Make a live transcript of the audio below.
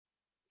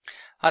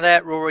Hi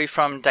there, Rory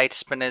from Data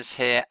Spinners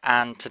here,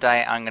 and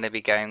today I'm going to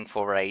be going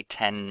for a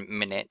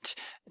 10-minute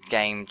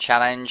game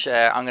challenge.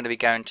 I'm going to be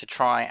going to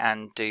try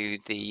and do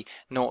the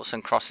Noughts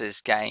and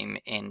Crosses game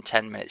in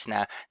 10 minutes.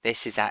 Now,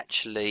 this is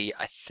actually,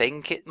 I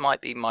think it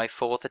might be my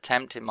fourth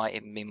attempt, it might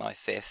even be my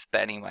fifth,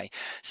 but anyway.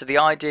 So the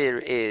idea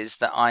is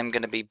that I'm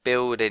going to be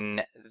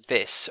building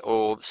this,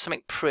 or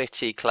something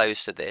pretty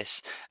close to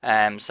this.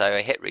 So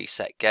I hit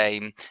reset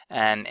game,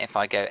 and if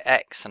I go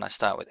X and I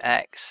start with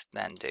X,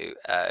 then do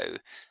O,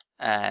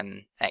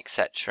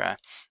 etc,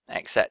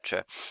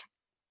 etc,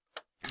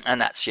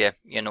 and that's your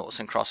Noughts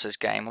and Crosses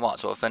game. I might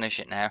as well finish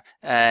it now.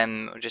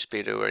 It'll just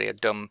be really a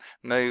dumb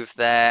move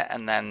there,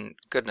 and then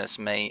goodness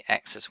me,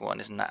 X is 1.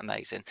 Isn't that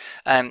amazing?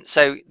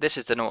 So this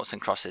is the Noughts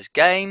and Crosses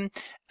game,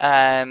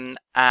 and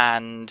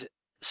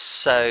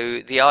so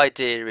the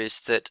idea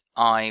is that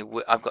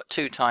I've got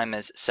two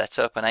timers set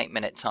up, an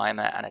 8-minute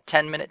timer and a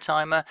 10-minute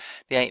timer.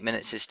 The 8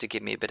 minutes is to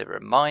give me a bit of a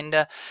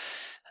reminder.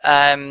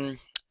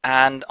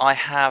 And I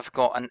have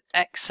got an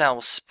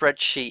Excel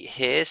spreadsheet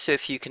here, so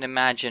if you can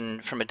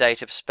imagine from a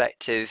data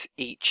perspective,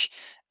 each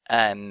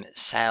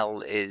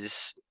cell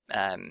is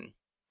a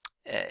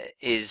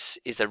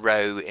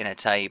row in a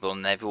table,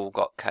 and they've all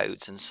got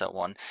codes and so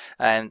on.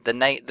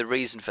 The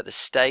reason for the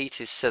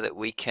state is so that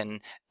we can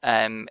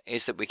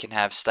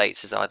have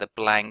states as either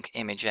blank,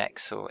 image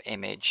X, or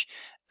image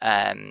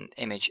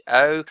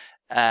O,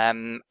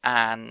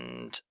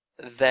 and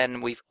then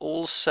we've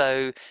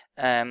also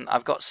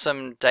I've got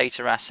some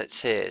data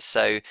assets here.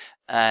 So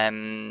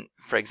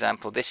for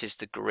example, this is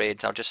the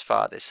grid. I'll just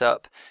fire this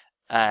up.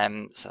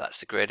 So that's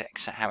the grid.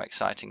 How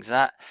exciting is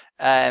that?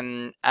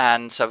 And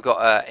so I've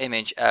got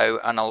image O,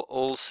 and I'll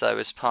also,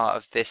 as part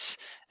of this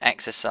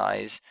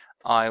exercise,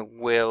 I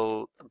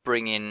will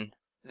bring in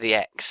the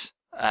X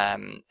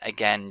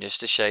again, just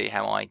to show you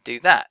how I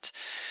do that.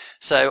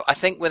 So I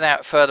think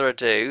without further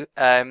ado,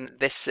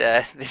 this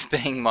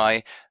being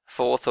my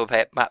fourth or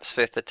perhaps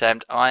fifth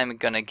attempt, I'm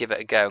going to give it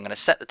a go. I'm going to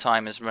set the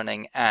timers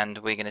running, and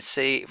we're going to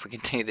see if we can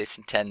do this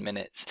in 10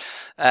 minutes.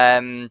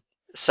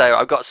 So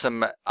I've got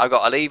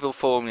a legal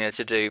formula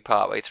to do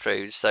partway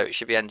through, so it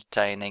should be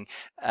entertaining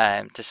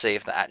to see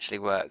if that actually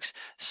works.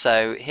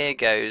 So here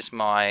goes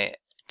my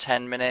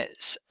 10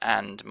 minutes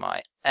and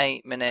my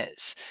 8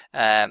 minutes.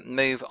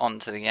 Move on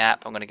to the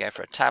app. I'm going to go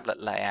for a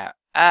tablet layout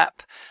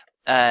app.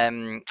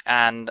 And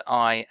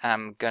I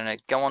am going to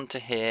go on to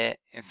here.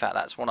 In fact,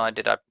 that's what I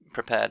did. I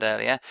prepared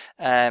earlier.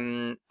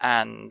 And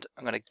I'm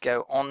going to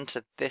go on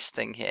to this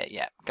thing here.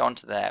 Yeah, go on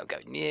to there. We'll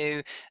go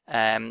new.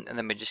 And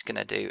then we're just going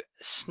to do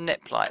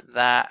snip like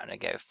that. And I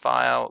go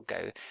file,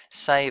 go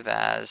save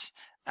as,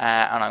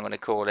 and I'm going to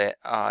call it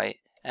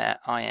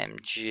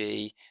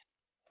IMG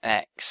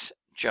X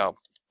job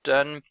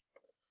done.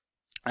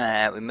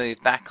 We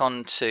move back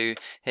onto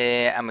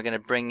here, and we're going to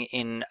bring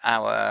in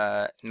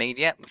our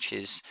media, which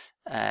is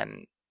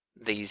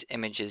these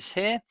images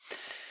here,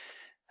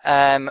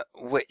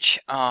 which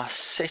are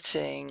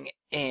sitting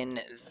in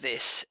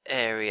this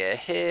area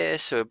here.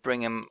 So we'll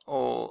bring them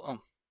all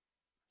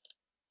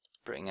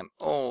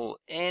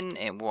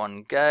in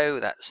one go.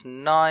 That's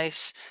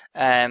nice.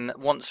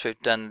 Once we've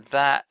done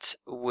that,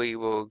 we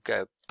will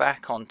go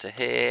back onto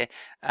here,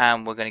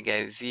 and we're going to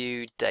go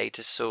view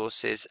data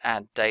sources,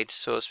 add data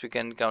source. We're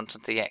going to go onto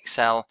the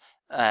Excel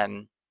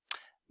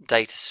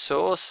data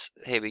source.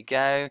 Here we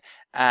go,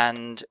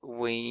 and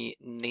we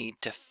need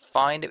to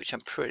find it, which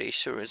I'm pretty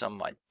sure is on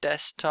my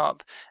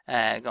desktop.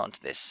 Go onto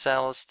this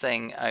cells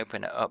thing,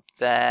 open it up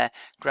there,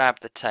 grab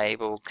the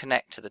table,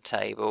 connect to the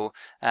table.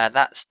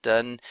 That's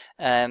done.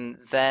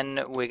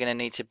 Then we're going to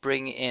need to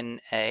bring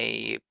in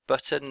a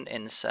button,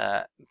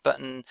 insert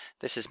button.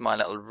 This is my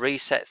little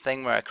reset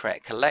thing where I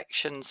create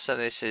collections. So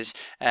this is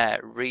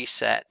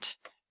reset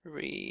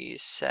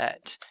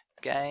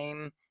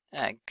game.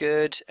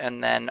 Good,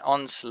 and then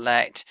on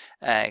select,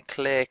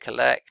 clear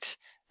collect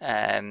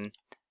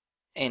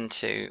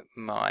into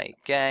my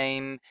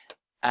game,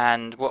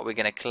 and what we're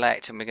going to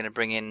collect, and we're going to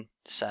bring in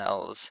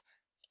cells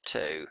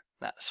 2.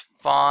 That's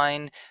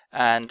fine.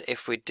 And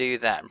if we do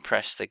that and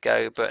press the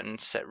go button,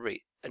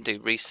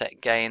 do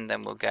reset game,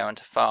 then we'll go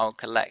into file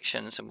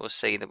collections, and we'll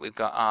see that we've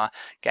got our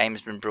game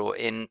has been brought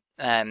in.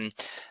 Then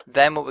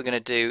what we're going to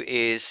do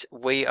is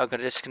we are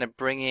just going to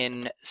bring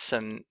in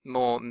some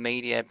more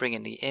media, bring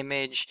in the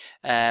image,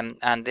 and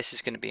this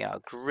is going to be our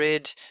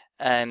grid.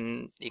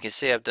 You can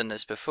see I've done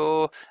this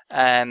before.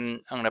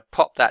 I'm going to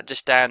pop that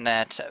just down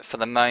there for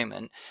the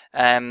moment.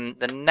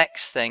 The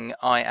next thing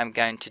I am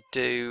going to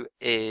do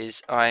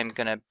is I'm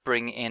going to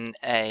bring in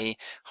a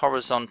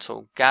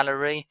horizontal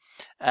gallery,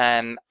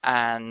 and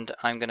I'm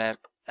going to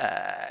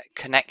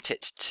connect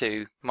it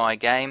to my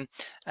game.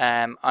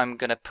 I'm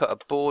going to put a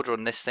border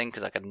on this thing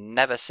because I can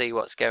never see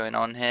what's going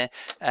on here.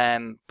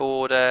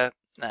 Border,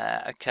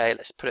 okay,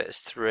 let's put it as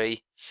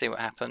 3, see what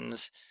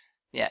happens.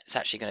 Yeah, it's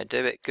actually going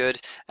to do it.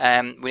 Good.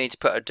 We need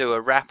to do a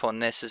wrap on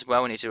this as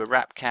well. We need to do a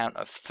wrap count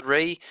of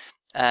 3.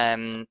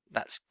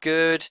 That's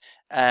good.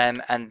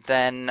 And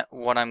then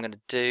what I'm going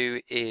to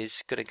do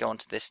is going to go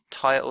onto this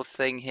title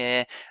thing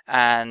here,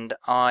 and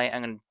I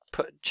am going to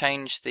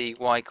change the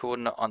y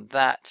coordinate on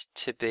that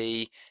to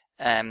be,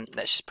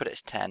 let's just put it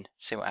as 10,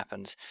 see what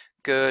happens.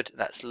 Good,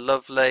 that's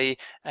lovely.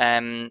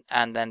 And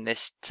then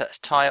this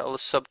title,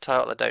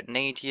 subtitle, I don't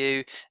need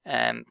you.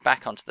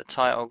 Back onto the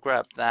title,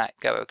 grab that,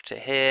 go over to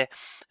here.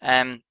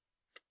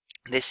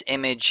 This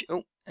image,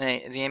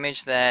 the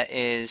image there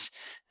is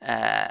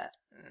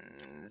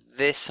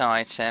this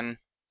item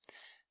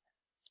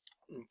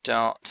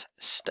dot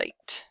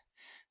state.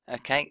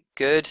 Okay,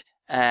 good.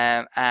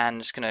 And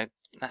just gonna,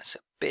 that's a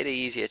bit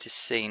easier to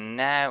see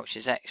now, which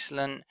is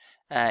excellent.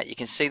 You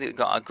can see that we've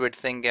got our grid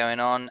thing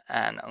going on,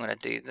 and I'm going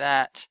to do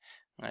that.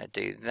 I'm going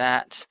to do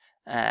that,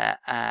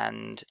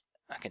 and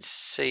I can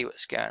see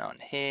what's going on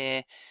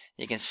here.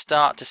 You can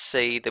start to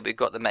see that we've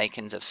got the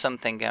makings of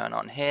something going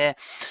on here.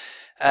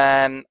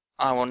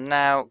 I will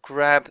now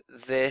grab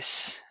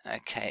this.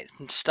 Okay,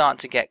 it's starting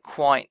to get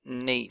quite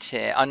neat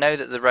here. I know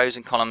that the rows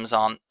and columns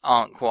aren't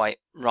quite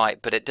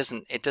right, but it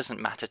doesn't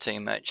matter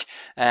too much.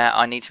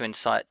 I need to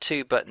insert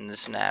 2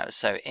 buttons now.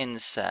 So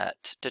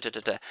insert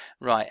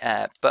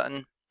right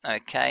button.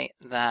 Okay,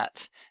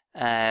 that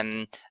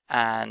and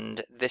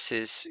this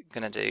is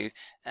going to do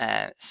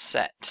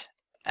set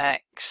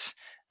x,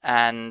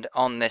 and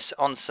on this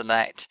on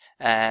select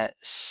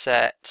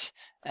set.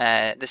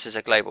 This is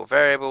a global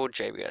variable,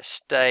 JVS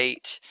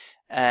state,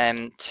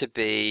 to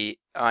be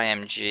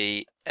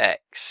img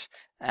x,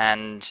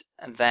 and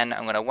then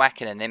I'm going to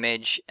whack in an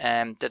image,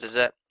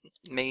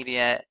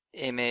 media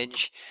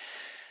image,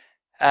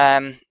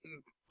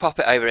 pop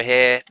it over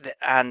here,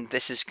 and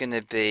this is going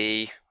to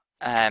be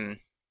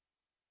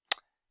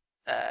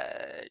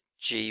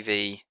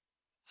GV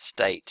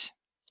state,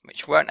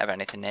 which won't have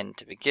anything in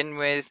to begin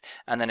with.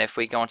 And then if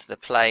we go onto the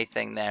play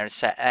thing there and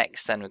set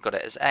x, then we've got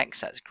it as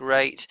x, that's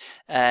great.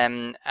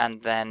 And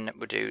then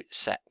we'll do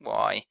set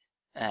y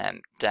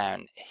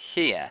down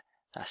here.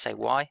 Did I say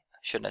y? I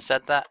shouldn't have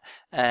said that.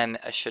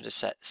 I should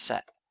have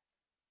set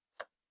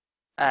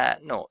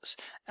noughts.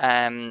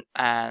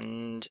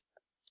 And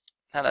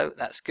hello,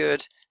 that's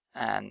good.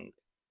 And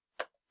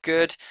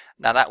good.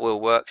 Now that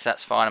will work, so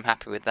that's fine. I'm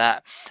happy with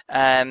that.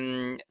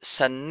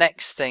 So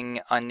next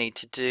thing I need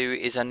to do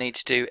is I need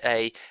to do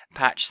a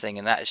patch thing,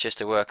 and that is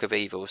just a work of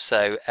evil.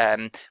 So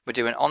we're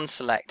doing on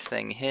select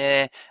thing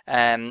here.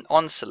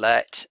 On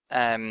select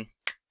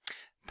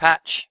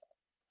patch.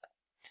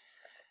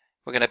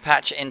 We're going to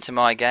patch into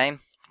my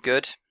game.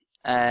 Good.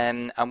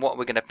 And what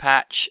we're going to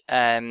patch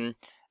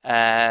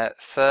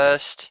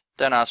first.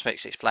 Don't ask me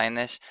to explain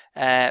this.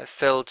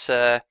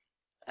 Filter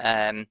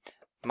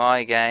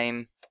my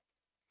game.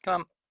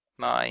 Come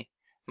on,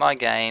 my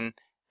game,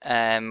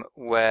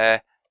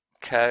 where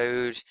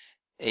code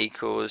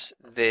equals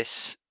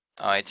this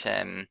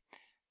item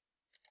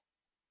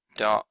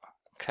dot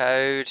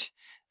code,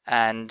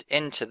 and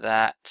into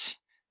that,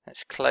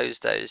 let's close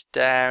those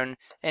down.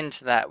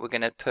 Into that, we're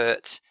going to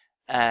put,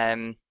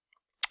 we're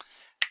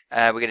going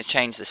to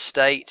change the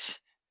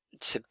state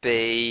to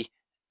be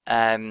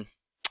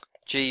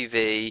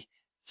GV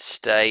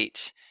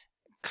state.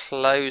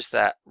 Close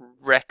that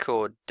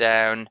record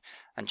down.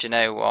 And do you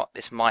know what?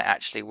 This might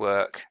actually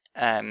work.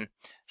 So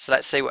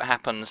let's see what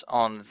happens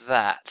on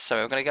that. So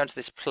we're going to go into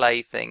this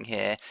play thing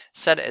here,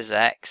 set it as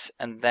X,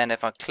 and then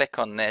if I click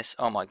on this,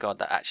 oh my god,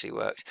 that actually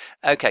worked.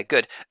 Okay,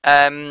 good.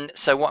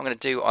 So what I'm going to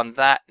do on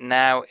that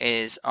now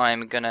is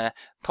I'm going to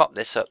pop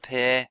this up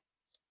here,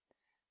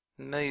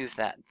 move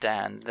that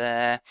down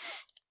there.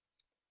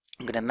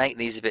 I'm going to make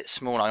these a bit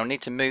smaller. I'll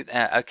need to move.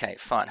 Okay,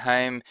 fine.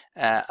 Home,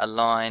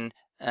 align.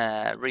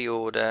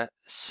 Reorder,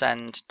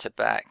 send to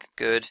back,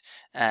 good.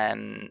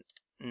 Now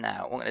what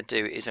I'm going to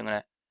do is I'm going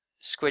to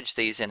squidge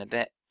these in a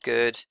bit,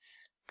 good.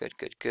 At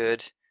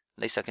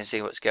least I can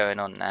see what's going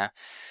on now.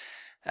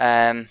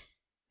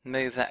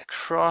 Move that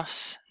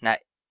across. Now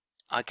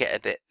I get a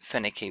bit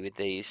finicky with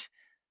these,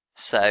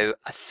 so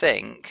I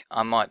think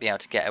I might be able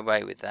to get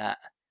away with that.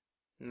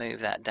 Move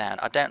that down.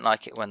 I don't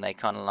like it when they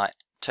kind of like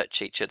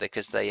touch each other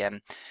because they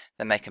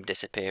make them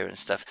disappear and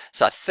stuff.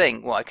 So I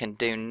think what I can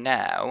do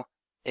now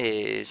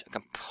is I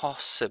can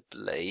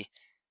possibly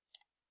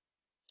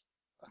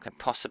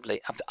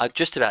I'm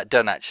just about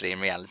done actually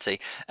in reality.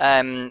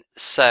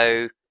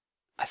 So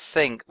I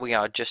think we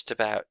are just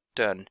about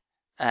done.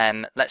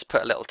 Let's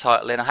put a little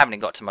title in. I haven't even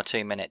got to my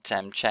 2-minute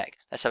check.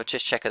 Let's have a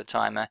just check of the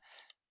timer.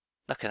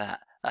 Look at that,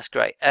 that's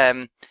great.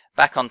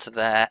 Back onto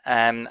there.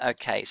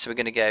 Okay, so we're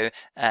going to go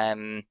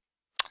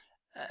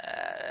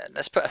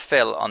let's put a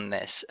fill on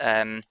this.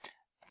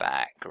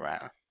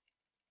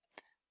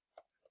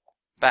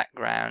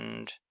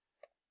 Background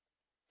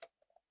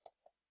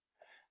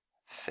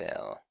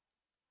fill.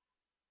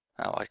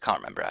 Oh, I can't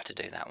remember how to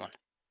do that one.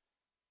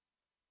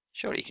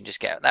 Surely you can just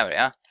get, there we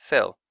are,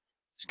 fill.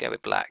 Let's go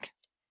with black.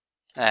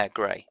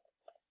 Grey.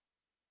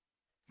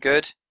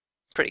 Good.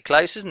 Pretty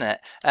close, isn't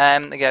it?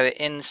 We go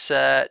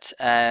insert.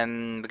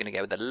 We're going to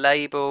go with a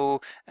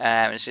label.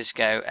 Let's just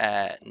go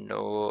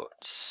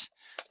Noughts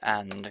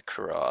and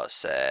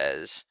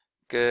Crosses.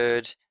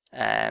 Good.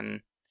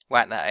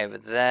 Whack that over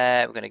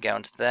there. We're going to go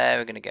onto there.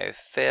 We're going to go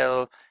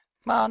fill.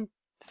 Come on,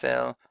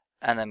 fill.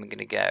 And then we're going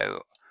to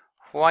go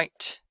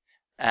white.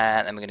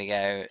 and then we're going to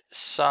go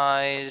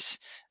size,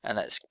 and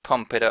let's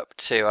pump it up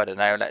to, I don't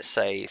know, let's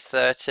say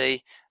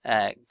 30.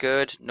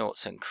 Good,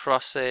 noughts and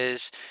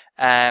crosses,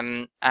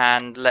 and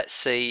let's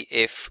see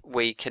if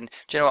we can,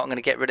 do you know what, I'm going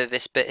to get rid of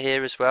this bit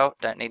here as well,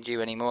 don't need you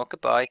anymore,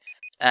 goodbye.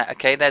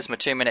 Okay, there's my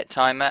 2-minute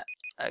timer.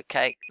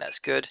 Okay, that's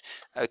good.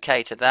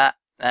 Okay to that,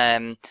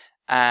 and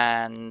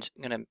I'm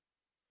going to,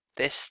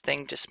 this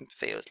thing just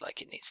feels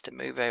like it needs to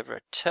move over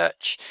a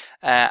touch.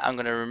 I'm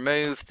going to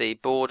remove the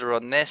border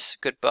on this,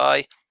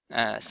 goodbye,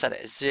 set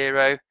it as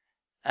 0.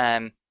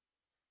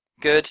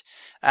 Good,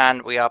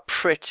 and we are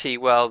pretty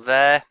well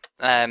there.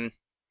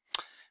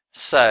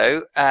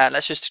 So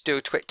let's just do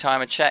a quick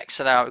timer check.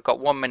 So now I've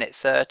got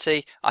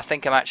 1:30. I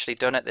think I'm actually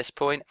done at this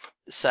point.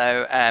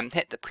 So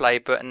hit the play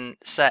button,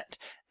 set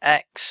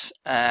X.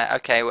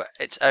 Okay, well,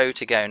 it's O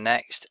to go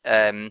next,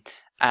 and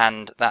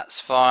that's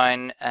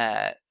fine.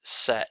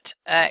 Set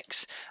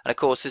X, and of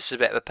course this is a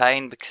bit of a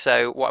pain, because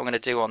so what I'm going to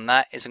do on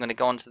that is I'm going to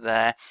go onto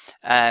there,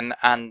 and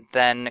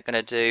then I'm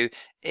going to do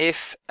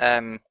if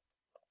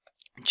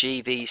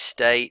gv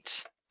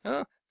state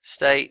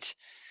state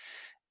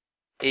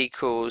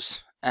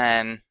equals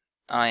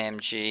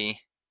img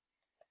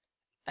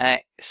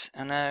x,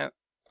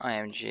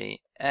 img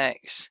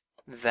x,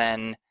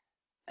 then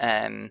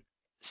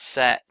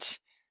set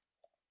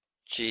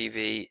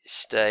gv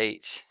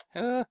state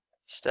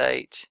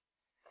state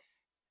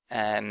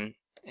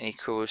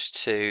equals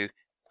to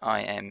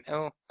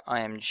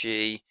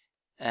img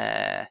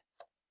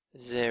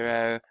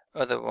 0,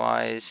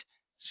 otherwise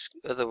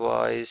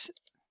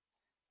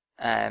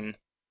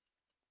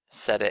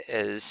set it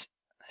as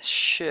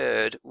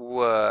should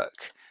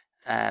work,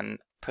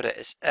 put it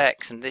as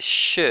X, and this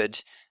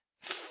should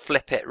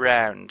flip it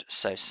round,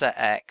 so set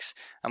X,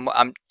 and what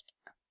I'm,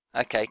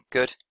 okay,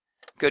 good,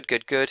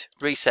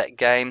 reset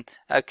game.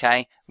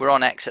 Okay, we're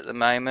on X at the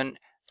moment.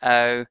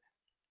 O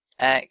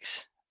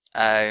X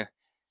O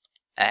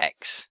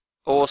X,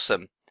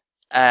 awesome.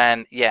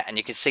 Yeah, and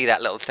you can see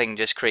that little thing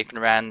just creeping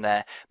around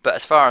there. But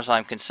as far as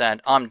I'm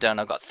concerned, I'm done.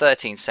 I've got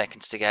 13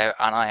 seconds to go,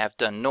 and I have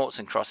done noughts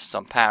and crosses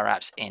on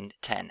PowerApps in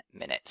 10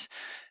 minutes.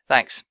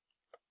 Thanks.